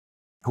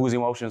Whose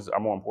emotions are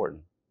more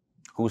important?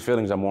 Whose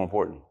feelings are more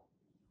important?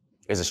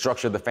 Is the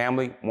structure of the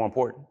family more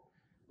important?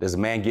 Does a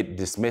man get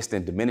dismissed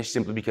and diminished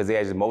simply because he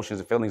has emotions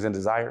and feelings and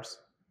desires?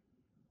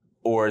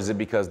 Or is it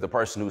because the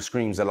person who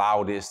screams the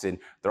loudest and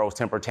throws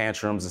temper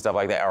tantrums and stuff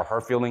like that are her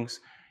feelings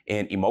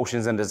and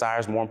emotions and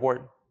desires more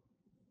important?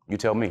 You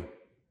tell me.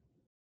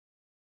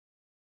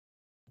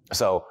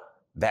 So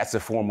that's a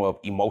form of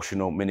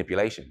emotional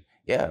manipulation.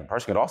 Yeah, a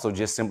person could also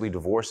just simply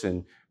divorce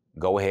and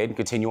go ahead and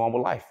continue on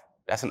with life.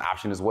 That's an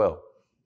option as well.